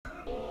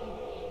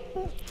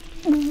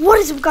What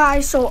is up,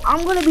 guys? So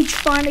I'm gonna be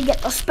trying to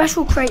get a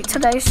special crate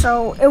today,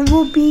 so it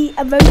will be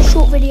a very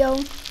short video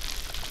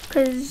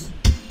because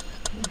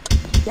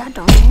I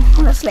don't know,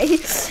 honestly,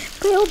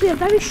 but it will be a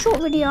very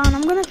short video and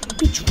I'm gonna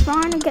be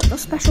trying to get the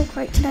special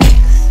crate today.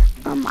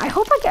 I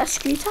hope I get a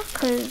scooter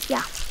because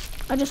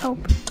I just hope.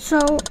 So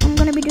I'm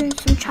gonna be doing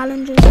some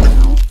challenges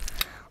now.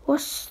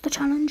 What's the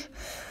challenge?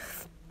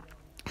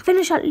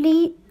 Finish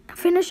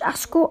a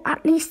score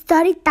at least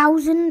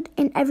 30,000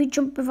 in every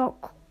jump without.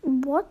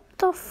 What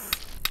the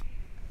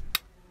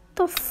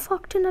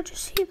fuck did I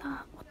just see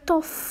that? What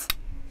the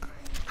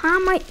how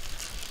am I?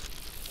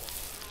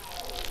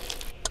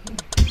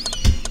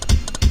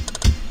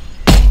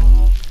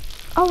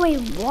 Oh wait,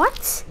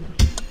 what?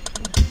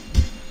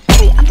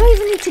 Wait, I don't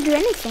even need to do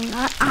anything.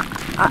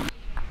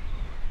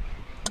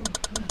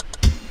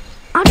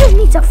 I just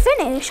need to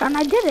finish and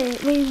I did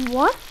it. Wait,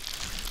 what?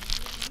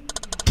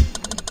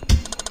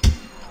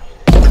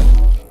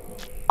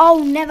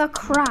 Oh, never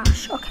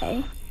crash.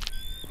 Okay.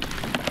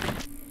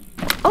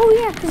 Oh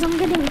yeah, because I'm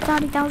getting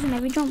 30,000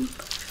 every jump.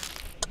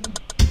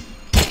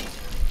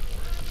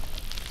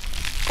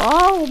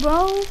 Oh,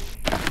 bro.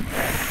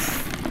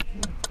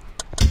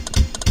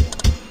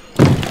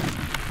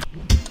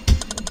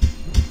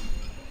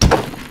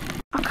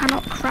 I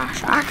cannot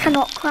crash. I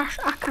cannot crash.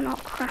 I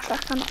cannot crash. I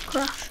cannot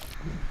crash.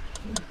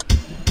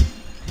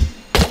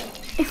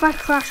 If I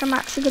crash, I'm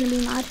actually going to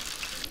be mad.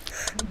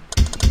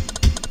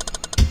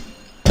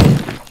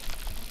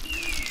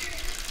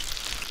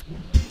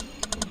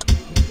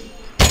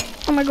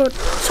 Oh my god,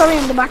 sorry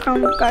in the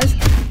background, guys.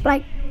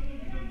 Like,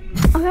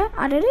 okay,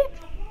 I did it.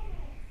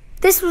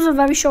 This was a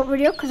very short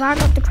video because I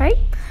got the crate.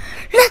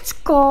 Let's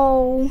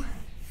go.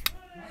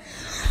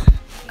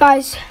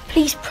 Guys,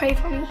 please pray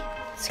for me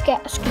to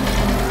get a scooter.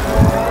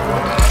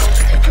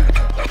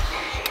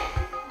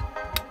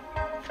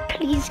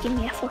 Please give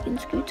me a fucking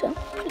scooter.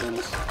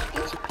 Please,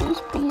 please, please,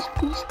 please,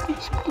 please,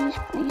 please, please,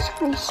 please,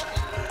 please.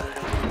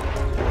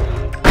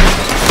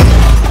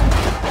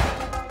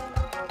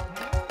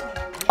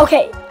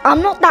 Okay,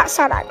 I'm not that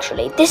sad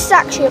actually. This is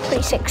actually a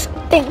pretty sick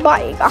thing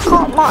bike, I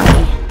can't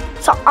lie.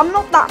 So I'm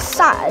not that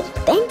sad,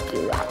 thank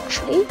you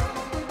actually.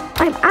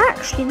 I'm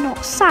actually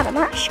not sad, I'm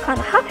actually kind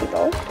of happy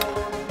though.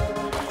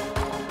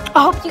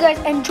 I hope you guys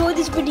enjoy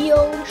this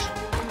video.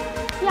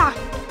 Yeah,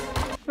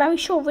 very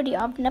short video.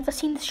 I've never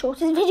seen the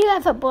shortest video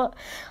ever, but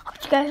I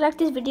hope you guys like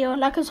this video.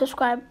 Like and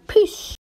subscribe. Peace.